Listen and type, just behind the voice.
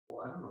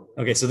I don't know.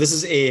 Okay, so this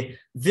is a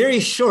very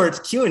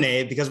short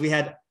Q&A because we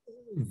had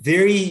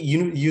very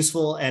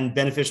useful and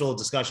beneficial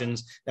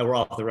discussions that were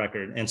off the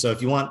record. And so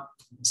if you want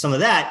some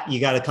of that,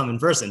 you got to come in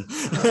person.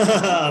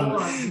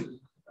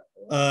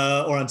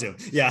 Or on Zoom.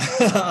 Yeah.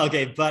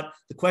 Okay. But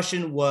the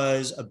question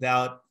was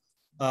about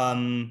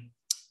Melaveh,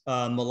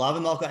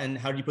 Malka, and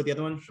how do you put the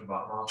other one?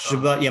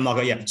 Shabbat, yeah,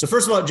 Malka, yeah. So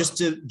first of all, just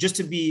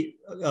to be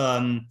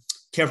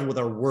careful with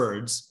our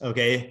words,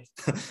 okay?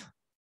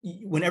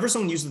 Whenever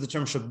someone uses the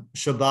term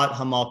Shabbat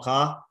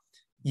HaMalka,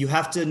 you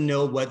have to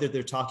know whether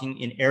they're talking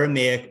in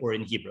Aramaic or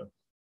in Hebrew.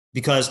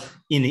 Because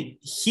in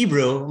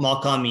Hebrew,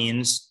 Malka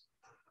means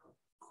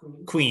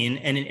queen,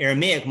 and in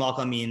Aramaic,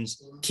 Malka means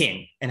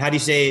king. And how do you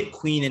say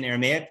queen in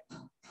Aramaic?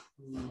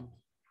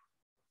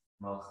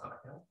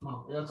 Malkata.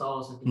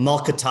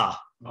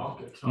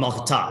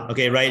 Malkata.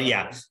 Okay, right?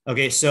 Yeah.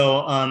 Okay,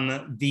 so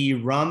the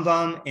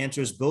Rambam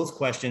answers both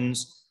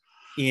questions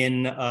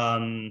in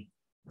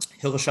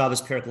Hilchos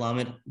Shabbos Perek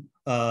Lamed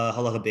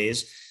Halacha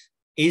Beis.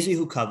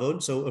 Ezehu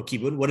kavod, so or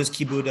kibud. What is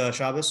kibud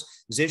Shabbos?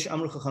 Zesh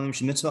amru chachamim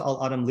shemitzvah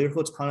al adam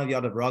lirchotz panav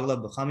yadav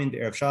raglav b'chamin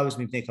be'erev Shabbos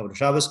mipnei kavod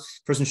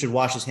Shabbos. Person should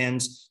wash his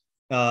hands,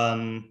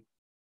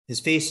 his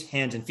face,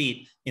 hands, and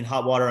feet in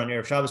hot water on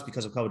erev Shabbos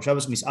because of kavod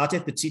Shabbos.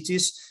 Misatef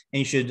b'tzitzis, and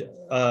he should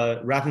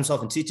wrap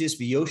himself in tzitzis.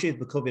 V'yoshev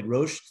b'koved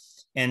rosh,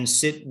 and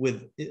sit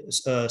with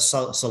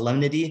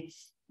solemnity.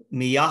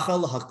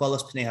 Miyachal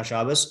hakbalas pnei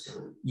haShabbos,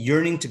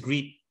 yearning to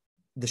greet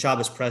the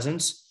Shabbos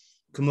presence.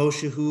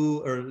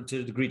 Kamoshu, or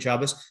to greet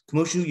Shabbos,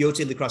 Kamoshu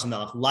Yote Likras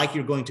Melech, like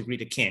you're going to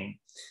greet a king.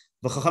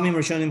 V'chachamim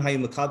Rishonim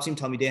Hayu Makabsim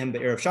Talmidehem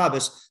be'erev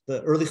Shabbos.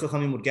 The early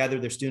chachamim would gather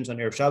their students on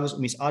erev Shabbos.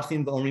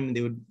 Misatfim ba'omrim, and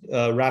they would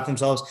wrap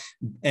themselves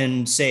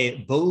and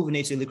say, Bo'u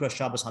v'neitzei Likras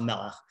Shabbos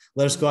HaMelech.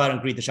 Let us go out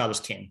and greet the Shabbos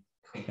king.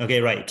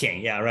 Okay, right,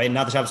 king, yeah, right,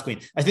 not the Shabbos queen.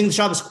 I think the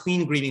Shabbos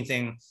queen greeting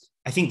thing,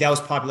 I think that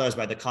was popularized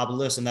by the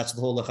Kabbalists, and that's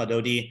the whole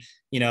Lechadodi,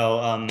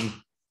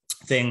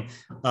 thing.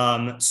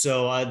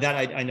 So that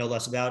I know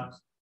less about.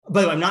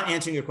 By the way, I'm not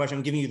answering your question.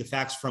 I'm giving you the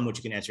facts from which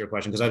you can answer your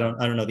question because I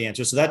don't know the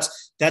answer. So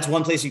that's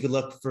one place you could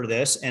look for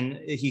this. And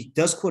he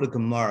does quote a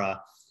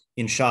Gemara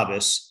in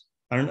Shabbos.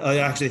 I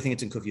actually think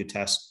it's in Kufiyut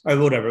Test or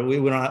whatever. We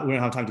don't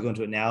have time to go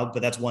into it now,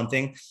 but that's one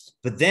thing.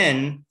 But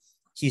then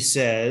he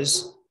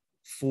says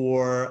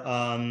for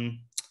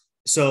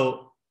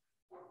so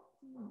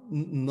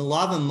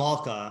Melaveh and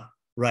Malka,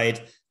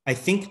 right? I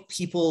think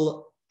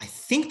people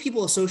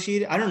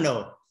associate it. I don't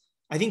know.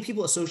 I think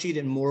people associate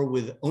it more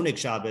with Oneg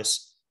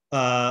Shabbos.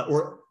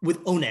 Or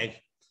with oneg,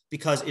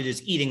 because it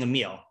is eating a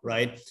meal,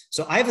 right?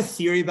 So I have a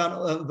theory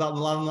about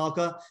Melaveh and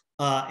Malka,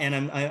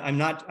 and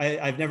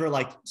I've never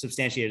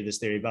substantiated this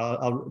theory, but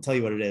I'll tell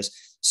you what it is.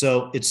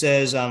 So it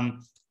says in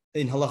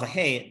Halacha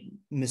Hey,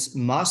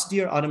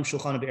 Masdir Adam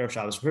Shulchan be'erev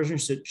Shabbos. A person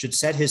should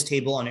set his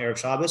table on erev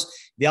Shabbos.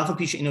 V'alfa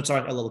pisha ino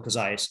tzarich elul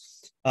kazayis,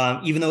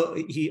 even though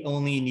he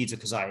only needs a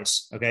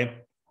kazayis. Okay.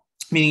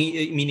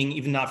 Meaning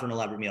even not for an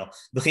elaborate meal.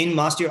 You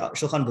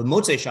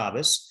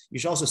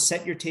should also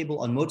set your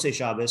table on Motzei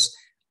Shabbos,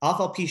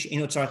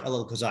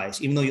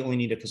 even though you only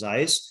need a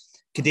kazayis,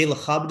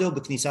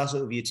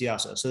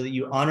 so that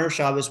you honor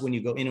Shabbos when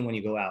you go in and when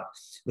you go out.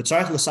 And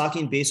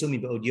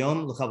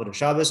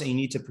you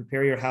need to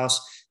prepare your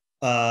house.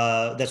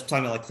 That's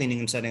talking about cleaning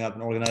and setting up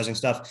and organizing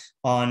stuff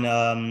on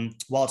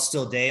while it's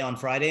still day on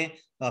Friday.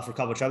 For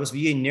Kavod Shabbos,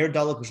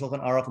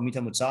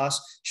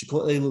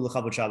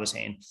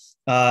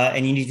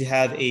 and you need to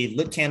have a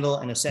lit candle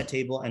and a set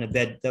table and a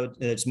bed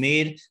that's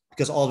made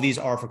because all of these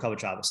are for Kavod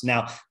Shabbos.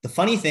 Now, the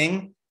funny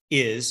thing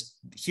is,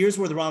 here's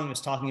where the Rambam is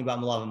talking about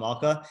Melaveh and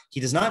Malka. He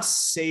does not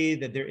say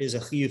that there is a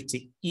chiyuv to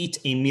eat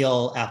a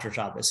meal after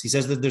Shabbos. He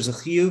says that there's a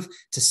chiyuv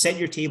to set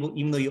your table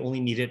even though you only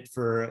need it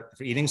for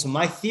eating. So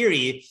my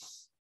theory,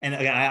 and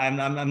again,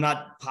 I'm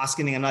not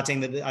poskening, I'm not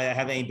saying that I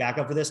have any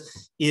backup for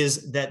this,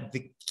 is that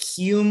the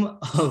kiyum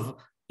of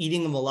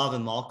eating a Melaveh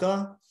and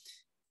Malka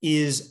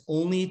is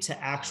only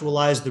to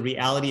actualize the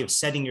reality of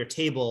setting your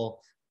table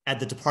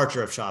at the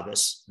departure of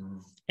Shabbos.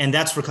 And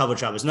that's for Kavod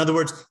Shabbos. In other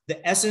words,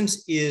 the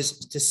essence is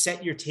to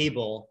set your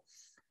table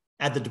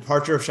at the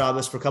departure of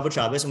Shabbos for Kavod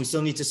Shabbos, and we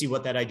still need to see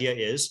what that idea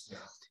is. Yeah.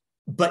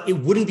 But it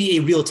wouldn't be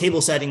a real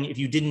table setting if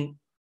you didn't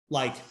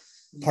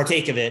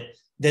partake of it.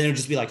 Then it would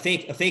just be a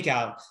fake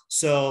out.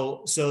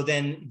 So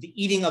then the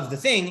eating of the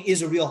thing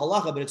is a real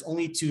halacha, but it's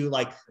only to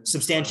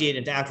substantiate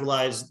and to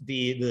actualize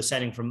the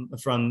setting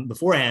from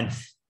beforehand.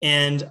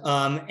 And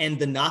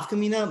the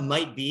nafkamina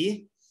might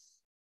be,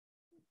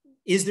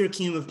 is there a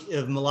kiyum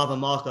of Melaveh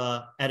and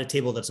Malka at a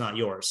table that's not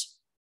yours,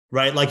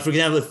 right? Like, for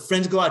example, if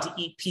friends go out to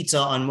eat pizza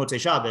on Motzei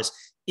Shabbos,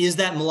 is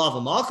that Melaveh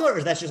and Malka, or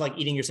is that just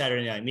eating your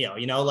Saturday night meal?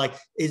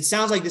 It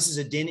sounds like this is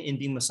a din in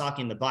being masaki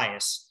in the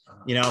bias,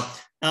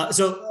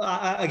 So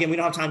again, we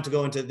don't have time to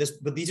go into this,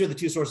 but these are the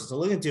two sources to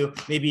look into.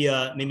 Maybe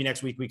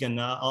next week we can.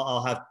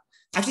 I'll have.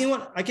 Actually, you know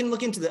what? I can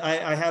look into the.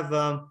 I have.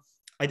 I'm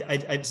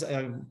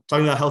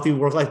talking about healthy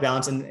work-life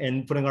balance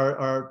and putting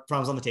our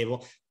problems on the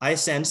table. I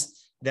sense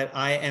that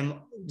I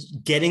am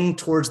getting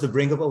towards the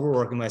brink of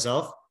overworking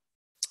myself,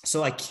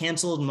 so I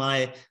canceled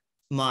my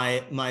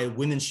my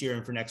women's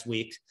shiurim for next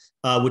week,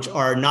 which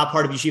are not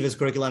part of yeshiva's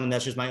curriculum, and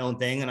that's just my own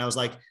thing. And I was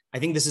like, I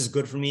think this is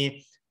good for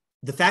me.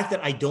 The fact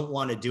that I don't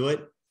want to do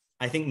it,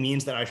 I think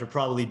means that I should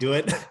probably do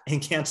it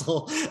and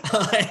cancel.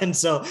 And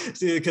so,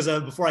 because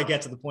before I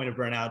get to the point of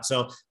burnout.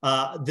 So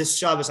this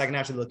Shabbos, I can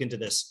actually look into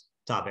this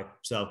topic.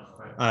 So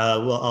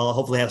I'll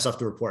hopefully have stuff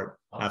to report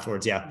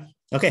afterwards. Yeah.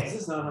 Okay. Is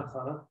this not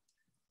Hafana?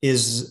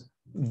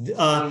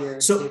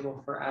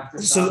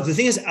 So the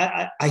thing is,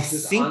 I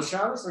think on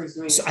Shabbos, or he's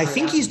doing so. I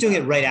think he's doing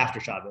it right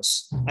after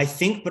Shabbos. I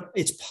think, but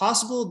it's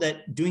possible that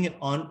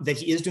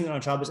he is doing it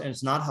on Shabbos, and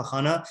it's not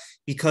hachana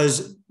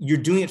because you're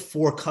doing it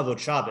for kavod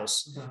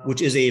Shabbos,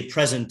 which is a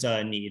present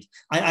need.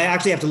 I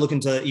actually have to look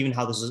into even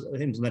how this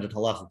is implemented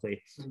halachically.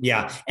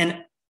 Yeah,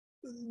 and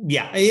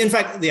yeah, in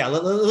fact, yeah.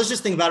 Let's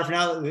just think about it for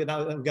now. We've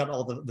got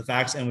all the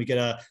facts, and we could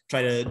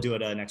try to do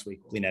it next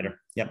week. Clean editor.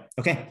 Yep.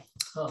 Okay.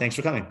 Thanks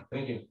for coming.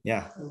 Thank you.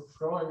 Yeah.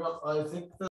 Growing up, I think that